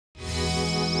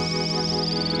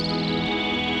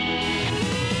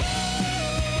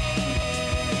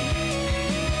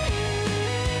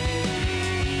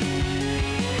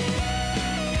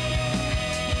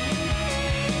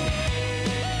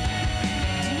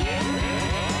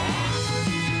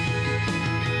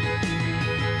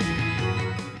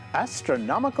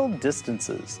astronomical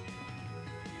distances.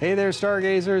 Hey there,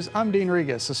 stargazers. I'm Dean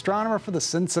Regas, astronomer for the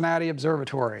Cincinnati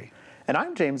Observatory. And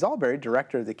I'm James Albury,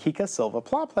 director of the Kika Silva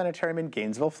Pla Planetarium in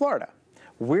Gainesville, Florida.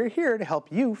 We're here to help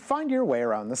you find your way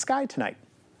around the sky tonight.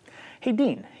 Hey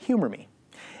Dean, humor me.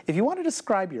 If you want to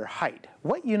describe your height,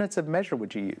 what units of measure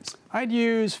would you use? I'd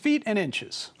use feet and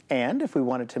inches. And if we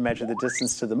wanted to measure the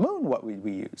distance to the moon, what would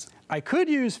we use? I could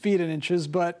use feet and inches,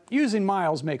 but using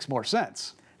miles makes more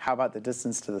sense. How about the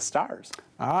distance to the stars?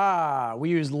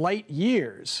 We use light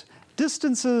years.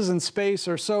 Distances in space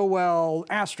are so, well,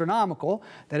 astronomical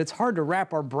that it's hard to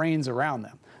wrap our brains around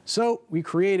them. So we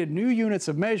created new units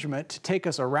of measurement to take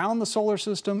us around the solar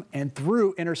system and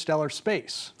through interstellar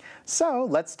space. So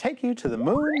let's take you to the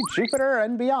moon, Jupiter,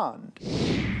 and beyond.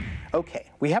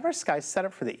 Okay, we have our sky set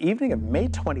up for the evening of May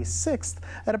 26th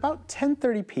at about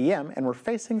 10:30 p.m. and we're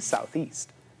facing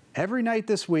southeast. Every night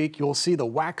this week, you'll see the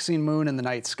waxing moon in the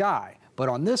night sky. But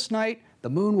on this night, the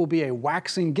moon will be a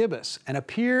waxing gibbous and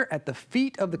appear at the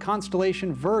feet of the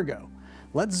constellation Virgo.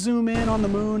 Let's zoom in on the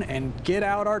moon and get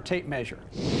out our tape measure.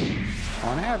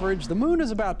 On average, the moon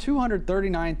is about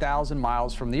 239,000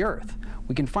 miles from the Earth.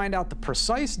 We can find out the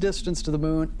precise distance to the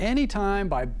moon anytime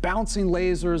by bouncing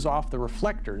lasers off the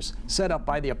reflectors set up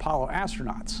by the Apollo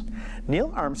astronauts.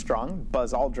 Neil Armstrong,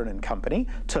 Buzz Aldrin and company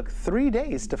took 3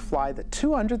 days to fly the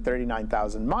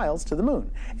 239,000 miles to the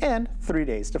moon and 3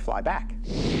 days to fly back.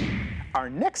 Our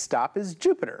next stop is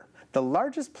Jupiter. The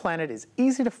largest planet is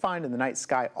easy to find in the night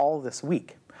sky all this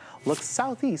week. Look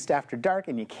southeast after dark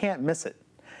and you can't miss it.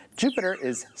 Jupiter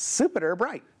is super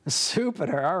bright.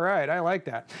 Super, all right, I like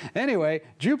that. Anyway,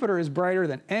 Jupiter is brighter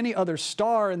than any other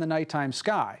star in the nighttime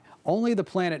sky. Only the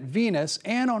planet Venus,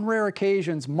 and on rare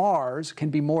occasions Mars, can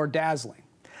be more dazzling.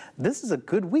 This is a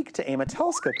good week to aim a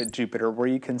telescope at Jupiter where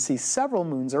you can see several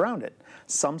moons around it,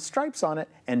 some stripes on it,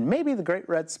 and maybe the great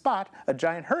red spot, a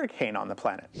giant hurricane on the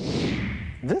planet.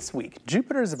 This week,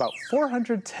 Jupiter is about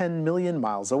 410 million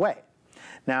miles away.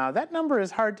 Now, that number is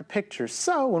hard to picture,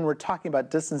 so when we're talking about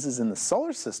distances in the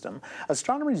solar system,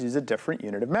 astronomers use a different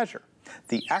unit of measure,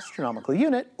 the astronomical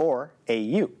unit, or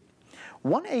AU.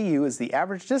 1 AU is the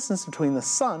average distance between the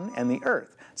Sun and the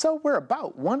Earth, so we're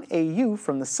about 1 AU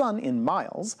from the Sun in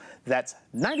miles. That's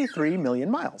 93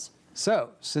 million miles. So,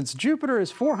 since Jupiter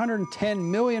is 410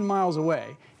 million miles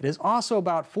away, it is also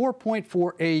about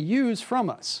 4.4 AUs from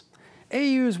us.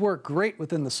 AUs work great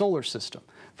within the solar system.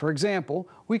 For example,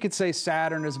 we could say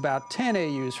Saturn is about 10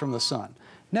 AUs from the Sun,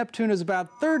 Neptune is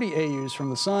about 30 AUs from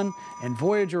the Sun, and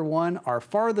Voyager 1, our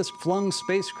farthest flung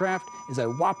spacecraft, is a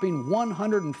whopping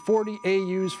 140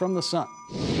 AUs from the Sun.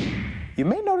 You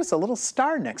may notice a little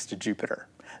star next to Jupiter.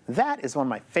 That is one of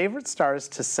my favorite stars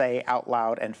to say out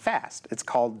loud and fast. It's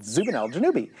called Zubenel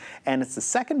Janubi, and it's the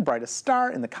second brightest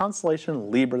star in the constellation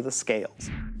Libra the Scales.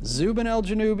 Zubenel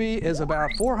Janubi is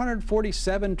about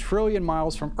 447 trillion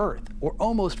miles from Earth, or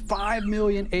almost 5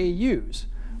 million AUs.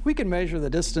 We can measure the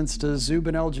distance to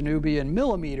Zubenel Janubi in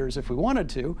millimeters if we wanted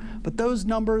to, but those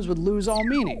numbers would lose all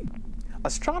meaning.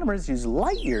 Astronomers use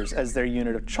light years as their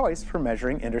unit of choice for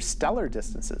measuring interstellar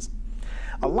distances.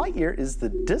 A light year is the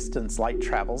distance light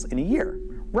travels in a year,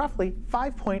 roughly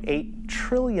 5.8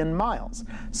 trillion miles.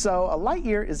 So a light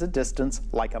year is a distance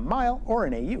like a mile or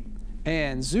an AU.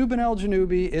 And Zubenel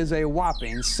Janubi is a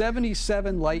whopping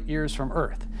 77 light years from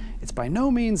Earth. It's by no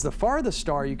means the farthest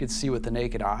star you could see with the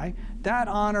naked eye. That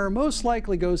honor most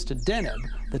likely goes to Deneb,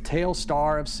 the tail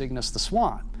star of Cygnus the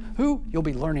Swan, who you'll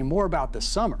be learning more about this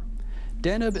summer.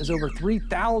 Deneb is over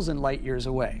 3,000 light years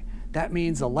away. That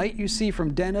means the light you see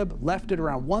from Deneb left at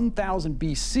around 1000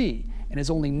 BC and is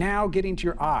only now getting to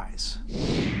your eyes.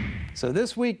 So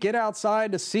this week, get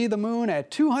outside to see the moon at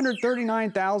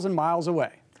 239,000 miles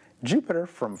away. Jupiter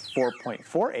from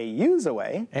 4.4 AUs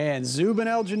away. And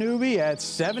Zubenel Janubi at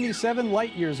 77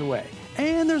 light years away.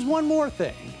 And there's one more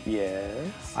thing.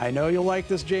 Yes? I know you'll like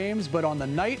this, James, but on the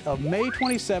night of May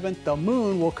 27th, the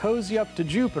moon will cozy up to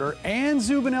Jupiter and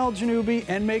Zubenel Janubi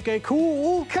and make a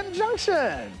cool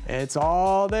conjunction. It's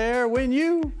all there when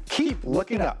you keep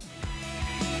looking up.